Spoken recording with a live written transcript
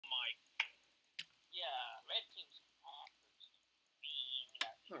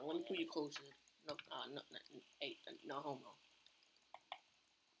Hold on, let me put you closer. No, no, no, hey, no homo.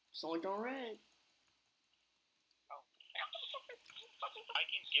 Someone's on red. I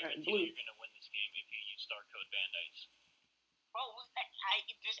can guarantee you're gonna win this game if you use Star Code Bandites. Bro,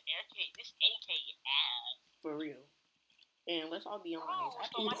 this AK ass. For real. And let's all be honest.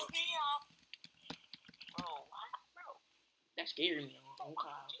 Bro, my spam. Bro, what? Bro. That scared me. Oh,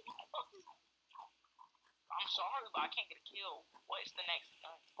 God. I'm sorry, but I can't get a kill. What's the next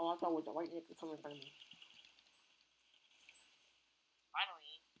gun? Oh, I thought it was the white nigga coming in front of me.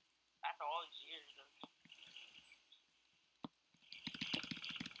 Finally, after all these years, though.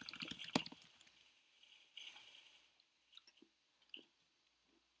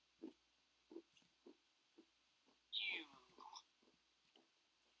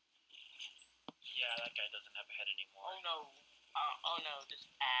 Yeah, that guy doesn't have a head anymore. Oh no, this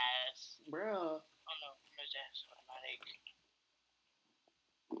ass. Bruh. Oh no, there's ass automatic.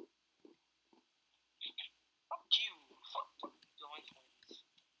 Fuck you. Fuck going twins.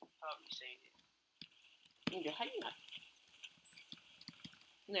 How you say it? Nigga, how you not?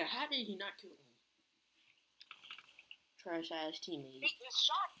 Nigga, how did he not kill me? Trash ass teammate. I hate this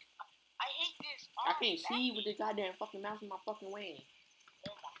shot. I hate this. I can't see with the goddamn fucking mouse in my fucking way.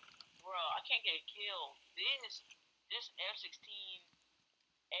 Oh my, bro, I can't get a kill. This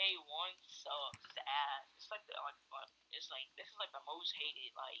M16A1 sucks ass. It's like this is like the most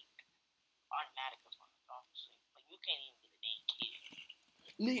hated automatic honestly. Like you can't even get a damn kill.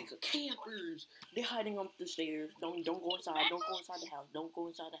 Nigga, campers! They're hiding up the stairs. Don't go inside. Don't go inside the house. Don't go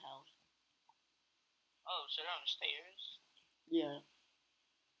inside the house. Oh, so they're on the stairs? Yeah.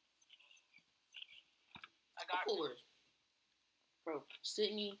 I got course. Bro,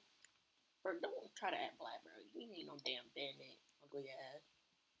 Sydney. Bro, don't try to act black, bro. You ain't no damn bandit. Ugly ass.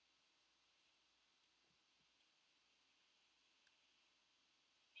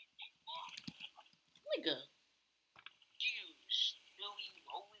 Nigga.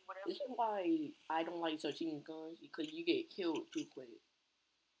 This is why I don't like searching guns, because you get killed too quick.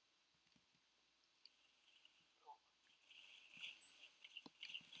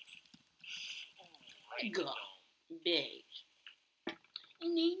 Nigga, bitch.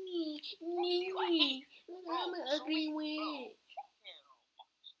 Nini, I'm an ugly witch.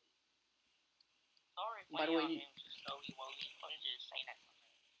 By the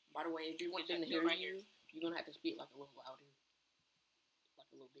way, if you want them to hear you, you're gonna have to speak like a little louder. Like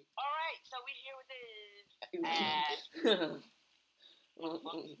a little bit. Alright, so we here with this.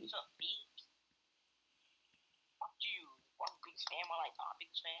 What's up, beat? Fuck you. One big spam, I like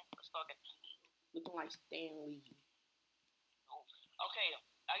big spam. Let's go get looking like Stanley. Okay,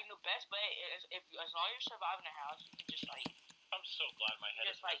 I know best bet is if as long as you're surviving the house, you can just I'm so glad my head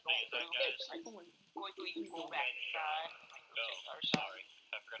just go through, you go back inside. Sorry,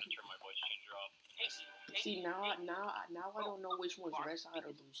 I forgot to turn my voice changer off. See now I don't know which one's red side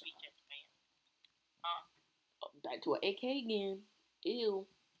or blue side. Back to an AK again. Ew.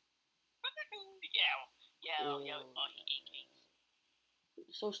 Yeah.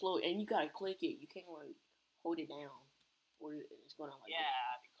 It's so slow, and you gotta click it. You can't hold it down, or it's gonna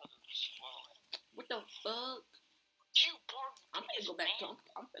because it's slow. What the fuck? I'm gonna go back to.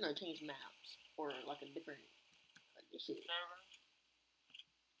 I'm gonna change maps or a different this shit.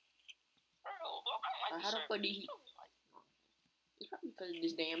 How the fuck did he? It's probably because of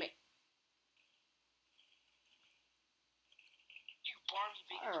this damn it.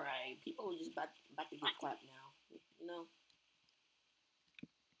 Alright, people are just about to get clapped now. You know.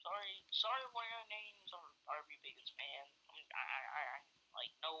 Sorry, one of your names are your biggest fan. I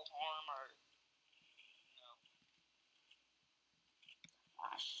like no harm or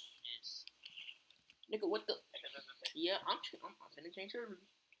Nigga, what the? Yeah, I'm finna change servers.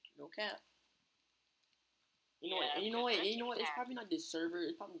 No cap. You know what? It's probably not this server.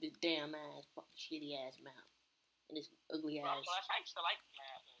 It's probably this damn ass, fucking shitty ass map, and this ugly ass. I used to like the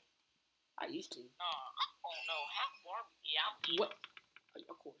map. I used to. Oh no, half more. Yeah. What?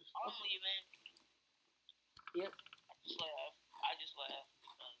 Of course. I'm leaving. Yep. I just left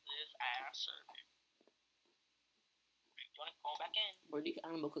because this ass server. You wanna go back in? Bro, these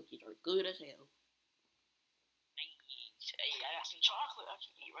animal cookies are good as hell. Hey, I got some chocolate I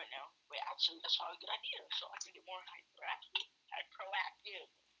can eat right now. Wait, actually, that's probably a good idea. So I can get more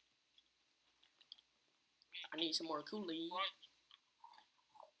proactive. I need some more Kool-Aid.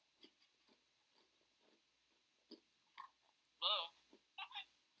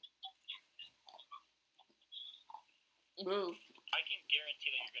 Bro. I can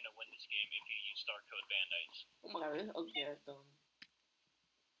guarantee that you're gonna win this game if you use Star Code Bandites. Oh my god, this ugly ass dumb.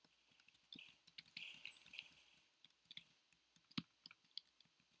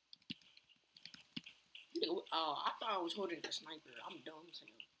 Oh, I thought I was holding the sniper. I'm dumb as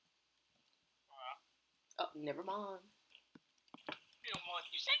hell. Oh, never mind.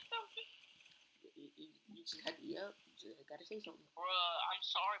 You said something? You just had to, yep. You just gotta say something. Bruh, I'm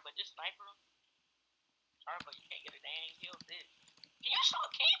sorry, but this sniper. Sorry, but you can't get a damn kill with this. You saw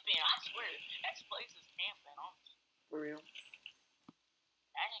camping, I swear. That place is camping, honestly. For real.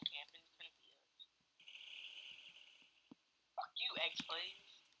 That ain't camping, it's gonna be us. Fuck you, X-Plays.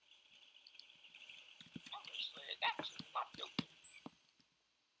 Honestly, that's not joking.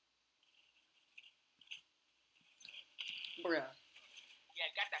 Bruh. Yeah,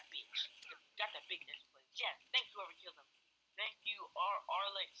 got that bitch. Got that big X-Plays. Yeah, thank you, whoever killed him. Thank you,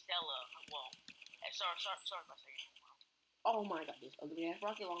 Arlet Stella. Whoa. Sorry if I say it. Oh my god, this ugly ass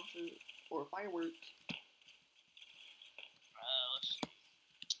rocket launcher or fireworks. Let's see.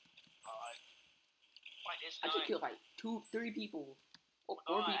 I just killed like 2-3 people. Or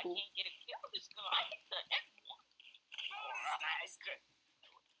 4 people. I can't get a kill with this gun. I hit the F1. Alright, good.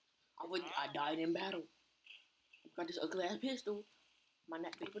 I died in battle. Got this ugly ass pistol. Might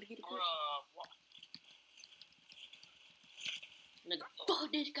not be able to get a kill. What? Nigga,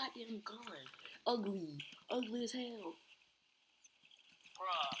 fuck this goddamn gun. Ugly. Ugly as hell.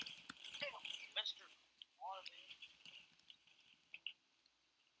 Bruh. Mr. Marvin.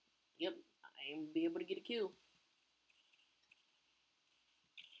 Yep, I ain't be able to get a kill.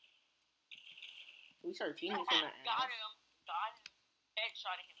 We started teammates on that ass. Got him.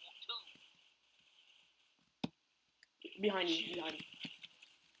 Headshotting him too. Behind you. Fuck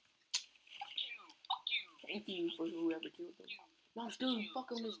you. Thank you for whoever killed them. No, still,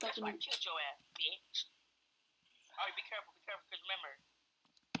 fuck him. That's why I killed your ass, bitch. Alright, be careful, because remember,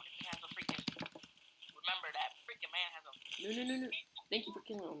 what if he has a freaking... Remember that freaking man has a... No. Thank you for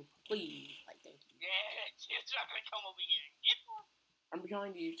killing him. Please. Like, thank you. Yeah, he's not gonna come over here and get one. I'm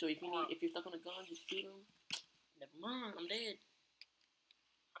behind you, so if you're stuck on a gun, just shoot him. Never mind, I'm dead.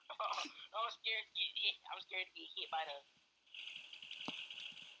 I was scared to get hit. I was scared to get hit by the...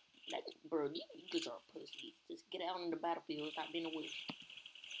 Bro, you niggas are pussy. Just get out on the battlefield. Stop being a witch.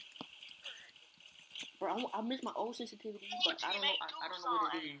 Bro, I miss my old sensitivity, but I don't know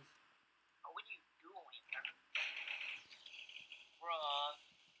what it is. What are you doing? Bruh.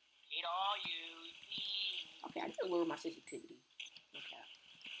 Hate all you. Okay, I need to lower my sensitivity. Okay.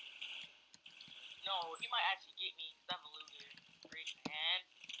 No, he might actually get me. I'm a loser. Great man.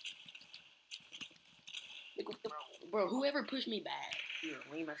 Bro, whoever pushed me back. Here,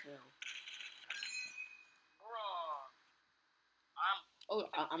 lame as hell.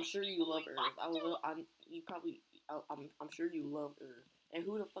 I'm sure you love Earth. I'm sure you love Earth. And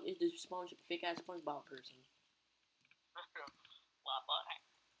who the fuck is this fake ass SpongeBob person?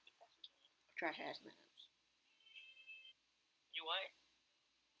 Trash ass maps. You what?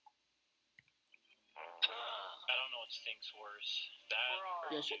 I don't know what stinks worse. That.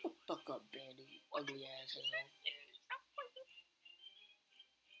 Yeah, shut the fuck up, Bandit. Ugly ass hell.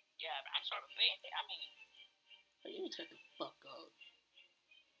 Yeah, I'm sort of bandit. I mean, you need to shut the fuck up.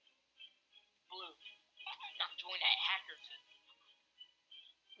 Blue. Not doing that Hackerton.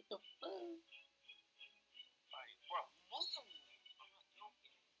 What the fuck? Alright, bro, move. I'm not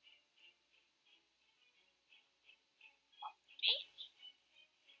joking. Bitch.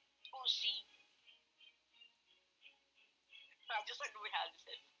 Pussy. I just like the way I just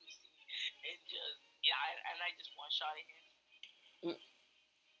said pussy. And just, and I just one shot at him.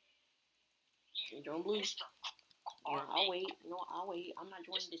 Join Blue. No, I'll wait. I'm not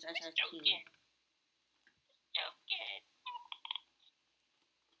joining this SS team.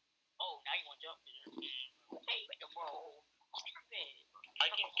 Oh, now you want to jump? Hey, bro. I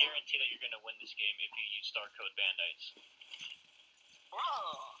can guarantee that you're gonna win this game if you use star code Bandites. Bro.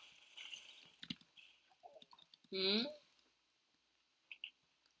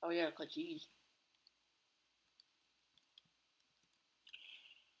 Oh yeah, cut cheese.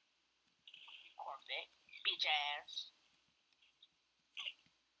 Bitch ass.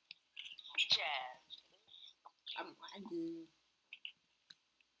 I'm lagging.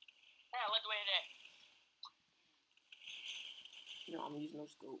 Yeah, let's win that. No, I'm using no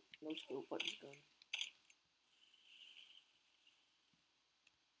scope. No scope, fuck this gun.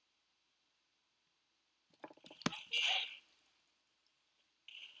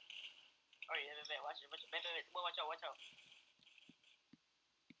 Oh yeah, watch out.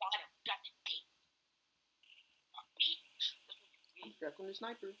 Got him, got the beat. I'm stuck on the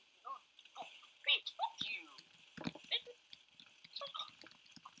sniper. Bitch, fuck you. Fuck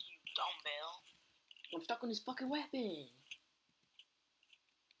you, dumbbell. I'm stuck on this fucking weapon.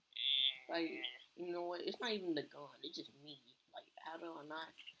 Like, you know what? It's not even the gun. It's just me. Like, how do I not?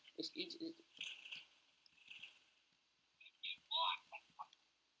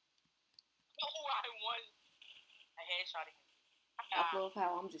 headshot him. I love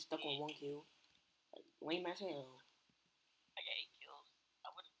how I'm just stuck on 1 kill. Like, lame as hell. I got 8 kills.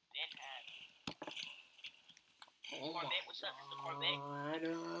 I would have been had. Oh Corvette, what's up, Mr. Corvette? God.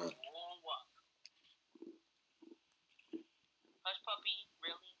 Oh, what? Hush puppy,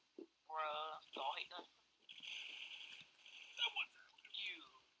 really? Bruh, y'all hate Hush puppy? You.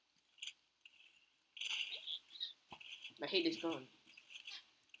 I hate this gun.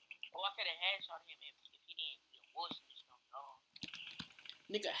 Oh, I could have headshot him if he didn't be a wuss in this gun, dog.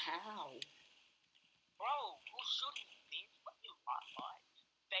 Nigga, how? Bro, who's shooting me, bitch? What you hot like?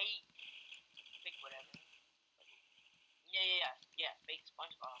 Fake. Fake whatever. Yeah, fake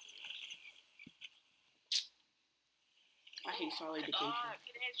SpongeBob. I hate solid education.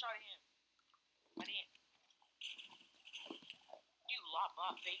 Get a headshot at him. I didn't. You lot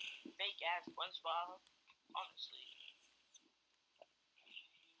fake ass SpongeBob. Honestly.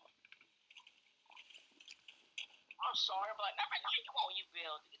 I'm sorry, but number 9, you won't be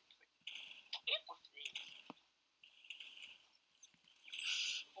able to get with this.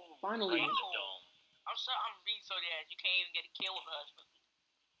 Finally. I'm sorry, I'm being so dead. You can't even get a kill with a hush puppy.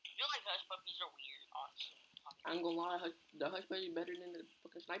 I feel like hush puppies are weird, honestly. I'm gonna lie, the hush puppy is better than the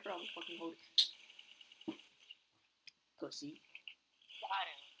fucking sniper. I was fucking holding. Pussy. Got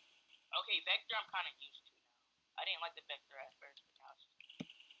him. Okay, Vector I'm kind of used to now. I didn't like the Vector at first, but now it's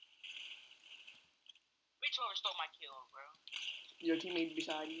Which one stole my kill, bro? Your teammate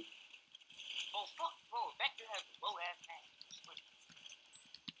beside you. Oh, fuck, bro. Vector has a low-ass match.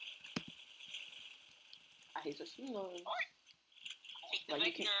 I hate such thing. I hate the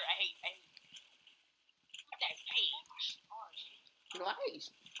Like, Vector. I hate that page. You know,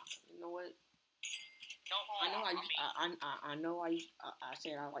 you know what? No, I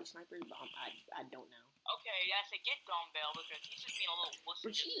said I like snipers, but I don't now. Okay, I said get Dumbbell because he's just being a little pussy.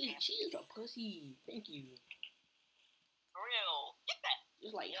 But she is a pussy. Thank you. For real. Get that.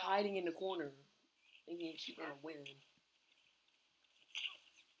 Just like hiding in the corner, thinking she's gonna win.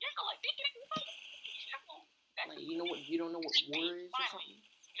 You're like thinking. Like, you don't know what war is or something.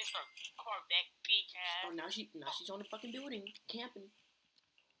 Mr. Corvette, bitch ass. Oh, now she's on the fucking building, camping.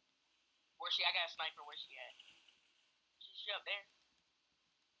 Where's she? I got a sniper. Where's she at? She up there?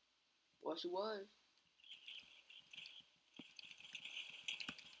 Well, she was.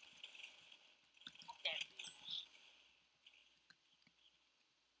 That bitch.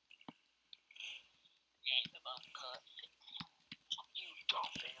 Yeah, the bum cut. You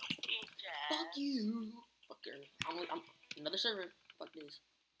dumbbell, bitch ass. Fuck you. Fuck her. I'm another server. Fuck this.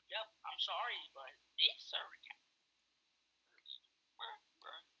 Yep, I'm sorry, but this server got.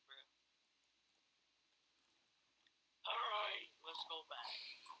 Alright, let's go back.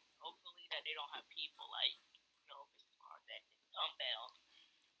 Hopefully that they don't have people like, Mr. Corvette and Dumbbell.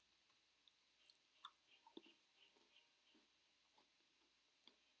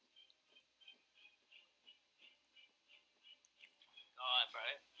 God, bro.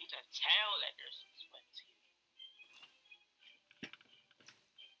 You can tell that there's some sweats here.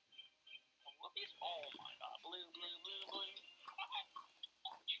 What is? Oh my god. Blue. Oh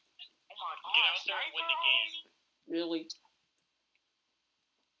my god. Get out there and win the game. Really?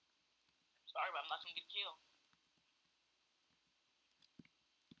 Sorry, but I'm not gonna get killed.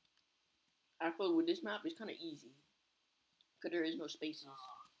 I feel with this map, it's kind of easy. Because there is no spaces.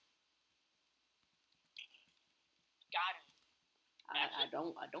 Got him. I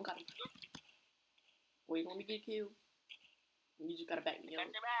don't got him. Well, you want me to get killed? You just gotta back me up.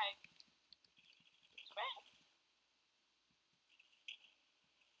 Back their bag. It's bad.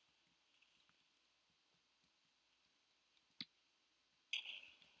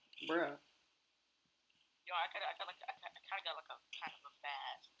 Bruh. Yo, I kind of got like a kind of a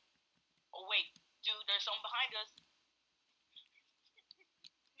fast. Oh wait, dude, there's someone behind us.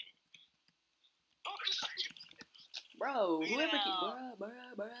 Bro, whoever can,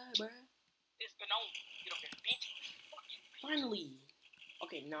 bruh. It's been on. Get up there, bitch. Finally.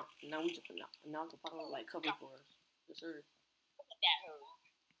 Okay, now we just now I can finally like cover for us. Yes, sir. Look at that hoe.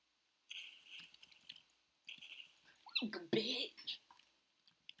 Bitch.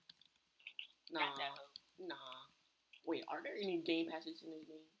 Got that hoe. Nah. Wait, are there any game passes in this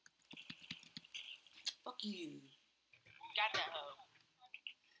game? Fuck you. Got that hoe.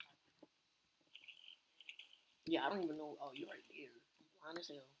 Yeah, I don't even know. Oh, you're right there. Blind as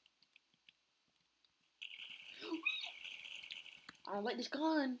hell. I don't like this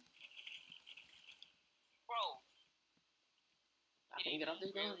gun. Bro. I can't get off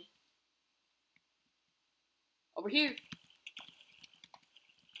this gun. Over here.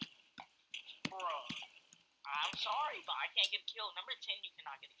 Bro. I'm sorry, but I can't get a kill. Number 10, you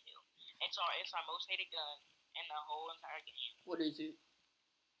cannot get a kill. It's our most hated gun. in the whole entire game. What is it?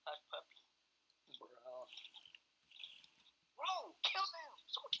 Hush puppy. Bro. Bro, kill him!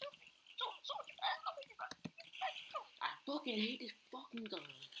 Someone kill me! I fucking hate this fucking gun.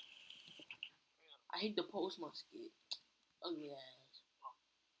 I hate the post musket. Ugly ass.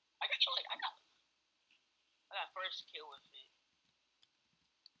 I got first kill with it.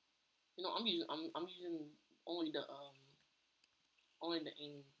 You know, I'm using only the aim.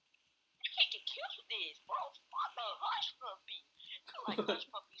 You can't get kills with this, bro. Fuck the hush puppy. I like hush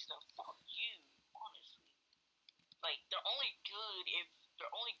puppies to fuck you, honestly. Like they're only good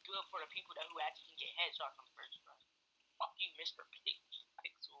for the people who actually can get headshots on the first run. Fuck you, Mr.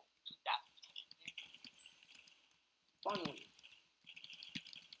 Pixel 2000. Finally.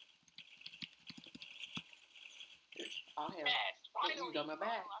 Oh hell. Finally, You got my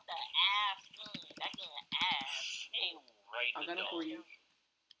back. The ass gun. That gun ass. Hey, Right. I got it for you.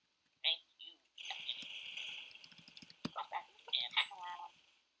 Thank you.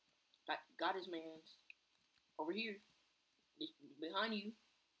 Got his man's. Over here. Just behind you.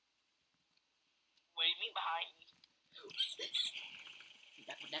 What do you mean behind me?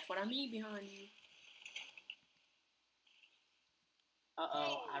 That's what I mean behind you.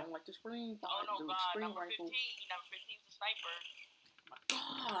 Uh-oh, I don't like the spring Oh no, the God, spring number rifle. 15 is a sniper. My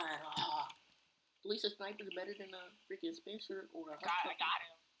God. At least a sniper is better than a freaking Spencer or a I got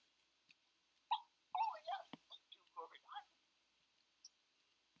him. Oh, yeah.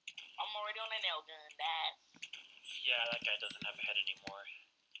 I'm already on a nail gun. Yeah, that guy doesn't have a head anymore.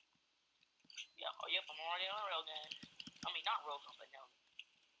 Yeah, yep, I'm already on a rail gun. I mean, not rail gun, but nail gun.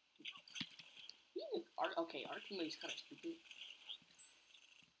 Okay, our teammate's kind of stupid.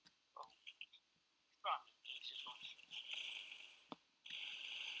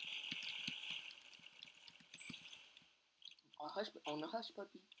 On the hush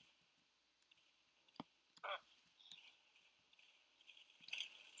puppy.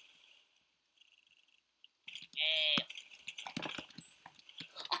 Yeah.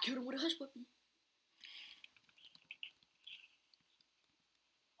 I killed him with a hush puppy.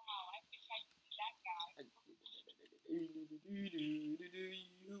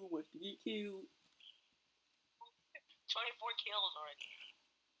 Who wants to get killed? 24 kills already.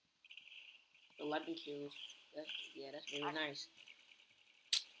 11 kills. That's very nice.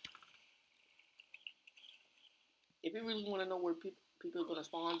 If you really want to know where people are gonna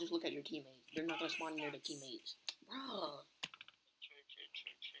spawn, just look at your teammates. They're not gonna spawn near the teammates, bro.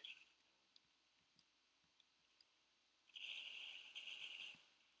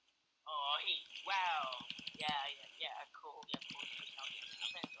 Oh, wow. Yeah, cool.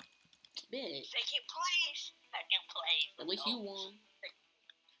 Bitch. Second place. At least you won.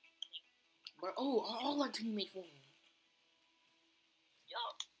 But all our teammates won.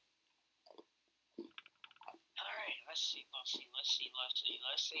 Yup. Alright, let's see.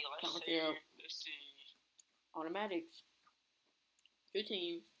 Automatics. Good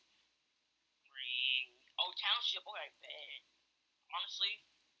team. 3. Oh, Township. Okay, bad. Honestly,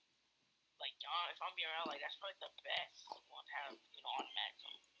 like, if I'm being real, like, that's probably the best one to have, automatics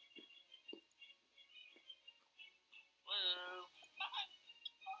on. Woo.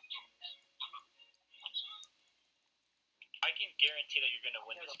 I can guarantee that you're gonna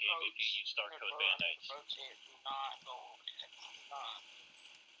win this game if you use Star Code Bandites. Do not go over there.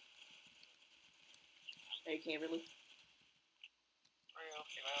 Hey, can't really. Real.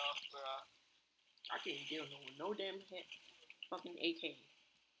 I can't deal with no damn fucking AK.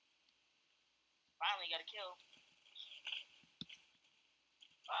 Finally got a kill.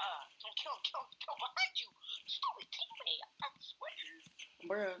 Don't kill behind you. Stop it, teammate. I swear.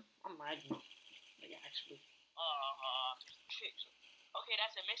 Bruh, I'm lagging. Like, actually. Tricks. Okay,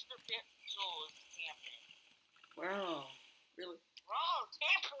 that's a Mr. Pixel's camping. Bro, really? Bro,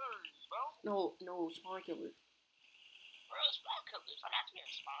 campers, bro. No, spawn killers. Bro, spawn killers. I'm not being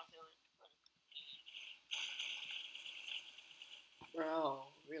spawn killers. Bro,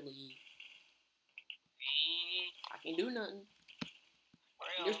 really? I can't do nothing.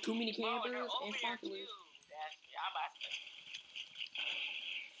 Bro, There's too many campers and spawn killers. I'm about to.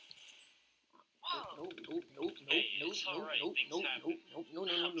 Oh,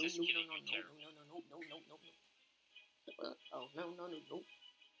 no.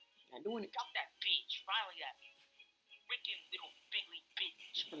 Not doing it. Got that bitch. Finally, that freaking little bigly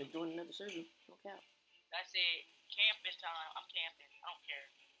bitch. I'm gonna join another server. No cap. That's it. Camping time. I'm camping. I don't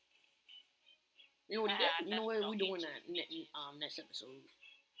care. You know what? We doing that next episode.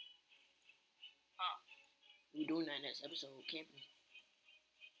 Huh? We doing that next episode. Camping.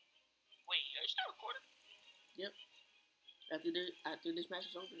 Wait, are you still recording? Yep. After this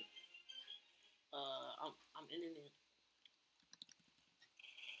match is over. I'm ending it.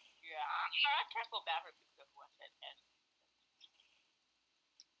 Yeah, I can't feel bad for people who I said S.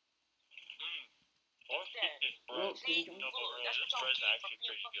 Or this bread. See, No, No, but look, really, that's this what y'all bread's get for actually being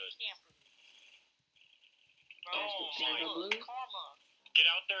pretty fucking good. campers. Bro, Can I go look, blue? karma. Get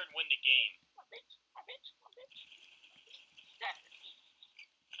out there and win the game. My bitch, my bitch, my bitch. That's the key.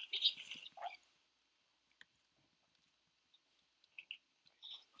 Bitch.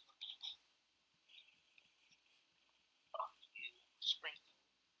 Fuck you, Sprinkle.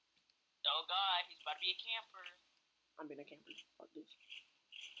 Oh god, he's about to be a camper. I'm being a camper. Fuck this.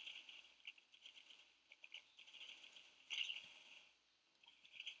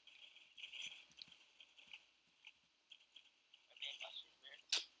 Okay, that's just weird.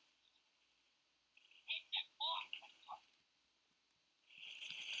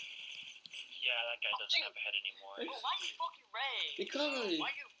 Yeah, that guy doesn't have a head anymore. Oh, why you fucking red? Because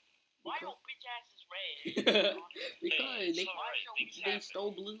Why your bitch ass is red? because Hey, they it's alright, things they happen.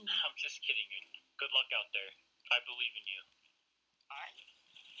 stole blue. I'm just kidding. Good luck out there. I believe in you. Alright.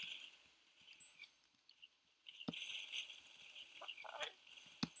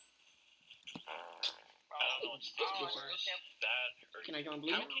 I don't know what's this worse. That or Can I go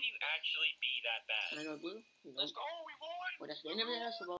blue how now? can you actually be that bad? Can I go blue? Let's go, we won! Well, that's the end of the basketball.